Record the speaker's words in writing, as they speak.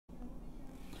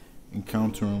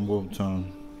Encountering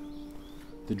Wotan.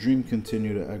 The dream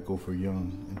continued to echo for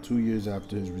Jung, and 2 years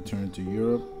after his return to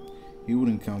Europe, he would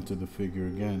encounter the figure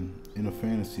again in a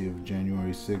fantasy of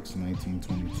January 6,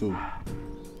 1922.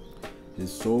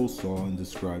 His soul saw and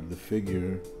described the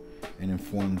figure and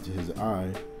informed his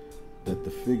eye that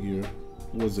the figure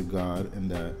was a god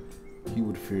and that he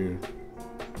would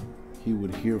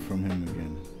hear from him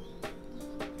again.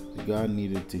 The god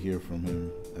needed to hear from him,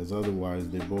 as otherwise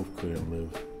they both couldn't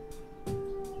live.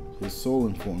 His soul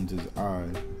informed his eye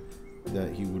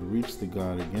that he would reach the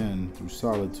god again through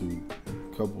solitude,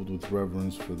 coupled with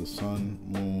reverence for the sun,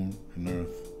 moon, and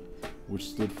earth, which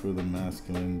stood for the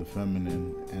masculine, the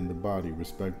feminine, and the body,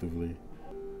 respectively.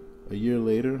 A year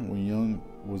later, when Jung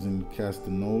was in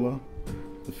Castanola,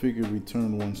 the figure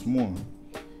returned once more.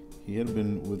 He had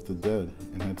been with the dead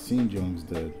and had seen Jung's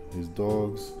dead, his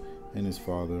dogs, and his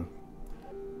father.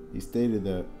 He stated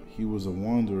that he was a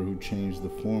wanderer who changed the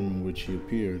form in which he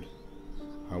appeared.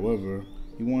 However,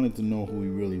 he wanted to know who he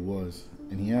really was,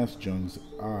 and he asked Jung's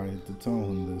eye to tell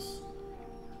him this,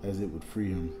 as it would free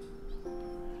him.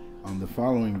 On the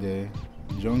following day,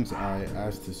 Jung's eye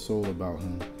asked his soul about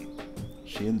him.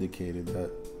 She indicated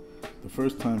that the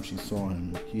first time she saw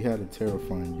him, he had a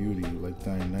terrifying beauty like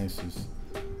Dionysus.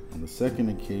 On the second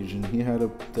occasion, he had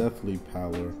a deathly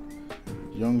pallor.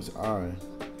 Jung's eye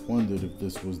wondered if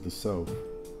this was the self,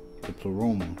 the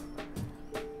pleroma,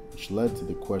 which led to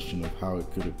the question of how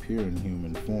it could appear in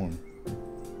human form.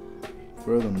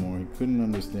 Furthermore, he couldn't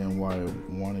understand why it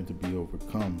wanted to be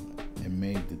overcome and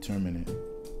made determinate.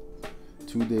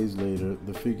 2 days later,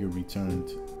 the figure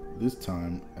returned, this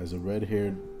time as a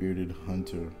red-haired, bearded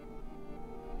hunter,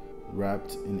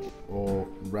 wrapped in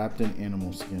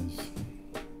animal skins.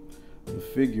 The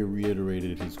figure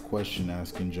reiterated his question,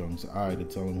 asking Jung's eye to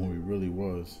tell him who he really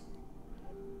was.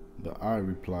 The eye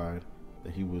replied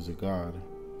that he was a god.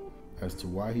 As to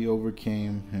why he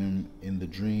overcame him in the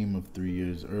dream of 3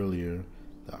 years earlier,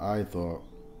 the eye thought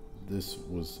this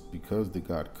was because the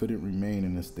god couldn't remain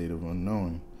in a state of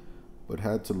unknowing, but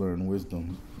had to learn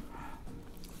wisdom.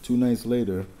 2 nights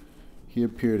later, he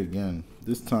appeared again,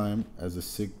 this time as a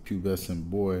sick pubescent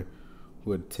boy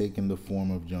who had taken the form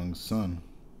of Jung's son.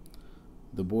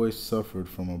 The boy suffered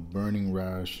from a burning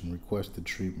rash and requested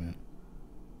treatment.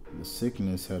 The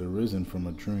sickness had arisen from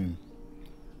a dream.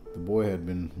 The boy had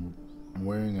been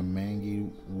wearing a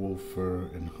mangy wolf fur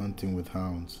and hunting with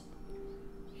hounds.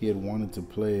 He had wanted to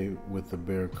play with a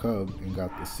bear cub and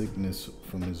got the sickness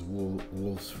from his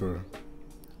wolf's fur.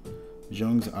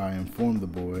 Jung's eye informed the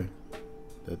boy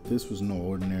that this was no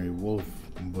ordinary wolf,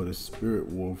 but a spirit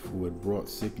wolf who brought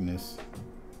sickness,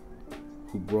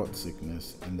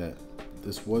 and that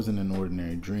this wasn't an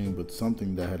ordinary dream, but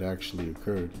something that had actually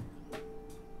occurred.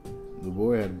 The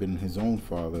boy had been his own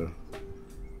father,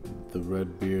 the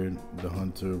Redbeard, the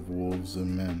hunter of wolves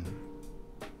and men.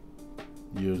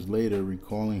 Years later,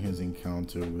 recalling his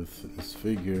encounter with this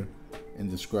figure and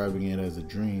describing it as a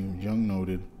dream, Jung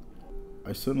noted,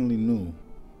 "I suddenly knew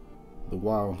the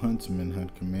wild huntsman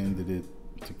had commanded it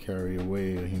to carry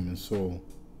away a human soul."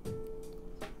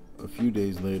 A few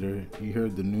days later, he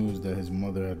heard the news that his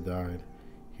mother had died.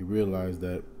 He realized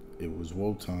that it was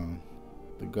Wotan,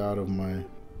 the god of my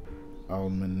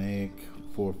Almanic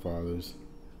forefathers,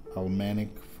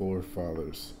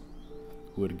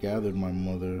 who had gathered my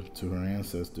mother to her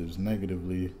ancestors,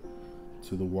 negatively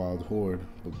to the wild horde,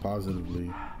 but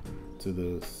positively to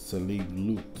the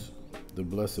Selig-Lut, the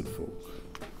blessed folk.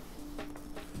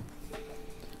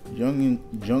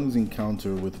 Jung's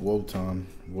encounter with Wotan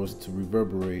was to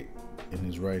reverberate in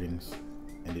his writings,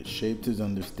 and it shaped his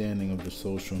understanding of the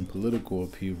social and political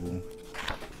upheaval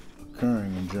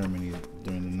occurring in Germany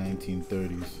during the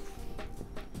 1930s.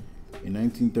 In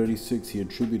 1936, he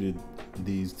attributed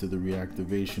these to the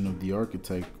reactivation of the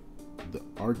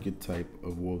archetype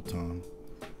of Wotan.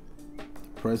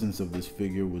 The presence of this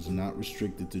figure was not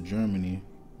restricted to Germany,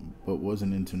 but was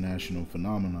an international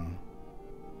phenomenon.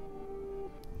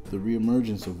 The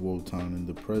reemergence of Wotan in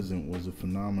the present was a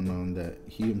phenomenon that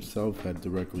he himself had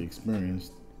directly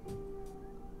experienced.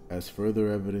 As further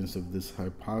evidence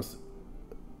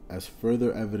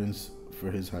for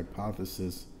his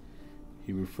hypothesis,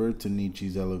 he referred to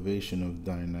Nietzsche's elevation of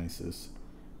Dionysus,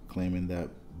 claiming that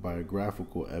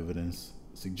biographical evidence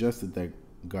suggested that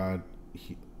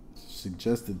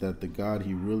the god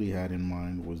he really had in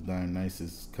mind was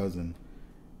Dionysus' cousin,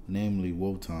 namely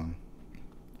Wotan.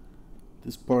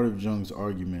 This part of Jung's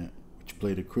argument, which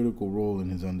played a critical role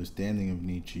in his understanding of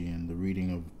Nietzsche and the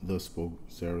reading of Thus Spoke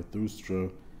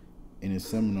Zarathustra in his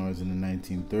seminars in the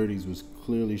 1930s, was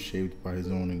clearly shaped by his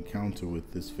own encounter with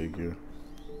this figure.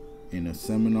 In a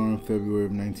seminar in February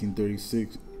of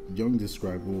 1936, Jung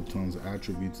described Wotan's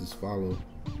attributes as follow.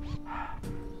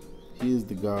 He is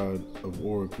the god of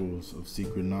oracles, of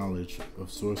secret knowledge,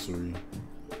 of sorcery,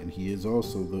 and he is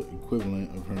also the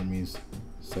equivalent of Hermes'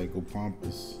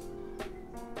 Psychopompus.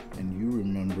 And you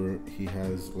remember he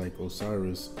has, like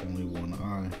Osiris, only one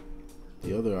eye.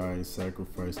 The other eye is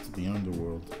sacrificed to the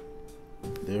underworld.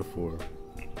 Therefore,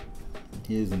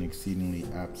 he is an exceedingly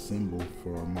apt symbol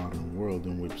for our modern world,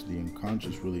 in which the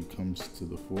unconscious really comes to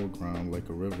the foreground like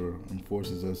a river and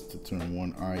forces us to turn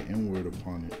one eye inward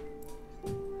upon it.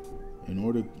 In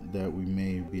order that we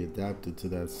may be adapted to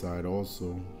that side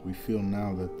also, we feel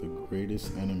now that the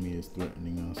greatest enemy is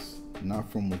threatening us,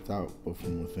 not from without, but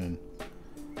from within.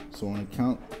 So on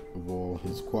account of all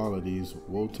his qualities,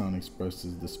 Wotan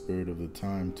expresses the spirit of the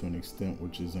time to an extent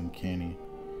which is uncanny,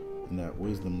 and that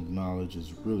wisdom of knowledge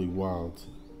is really wild.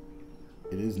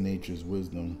 It is nature's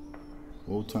wisdom.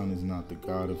 Wotan is not the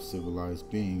god of civilized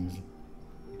beings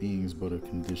but a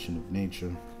condition of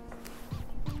nature.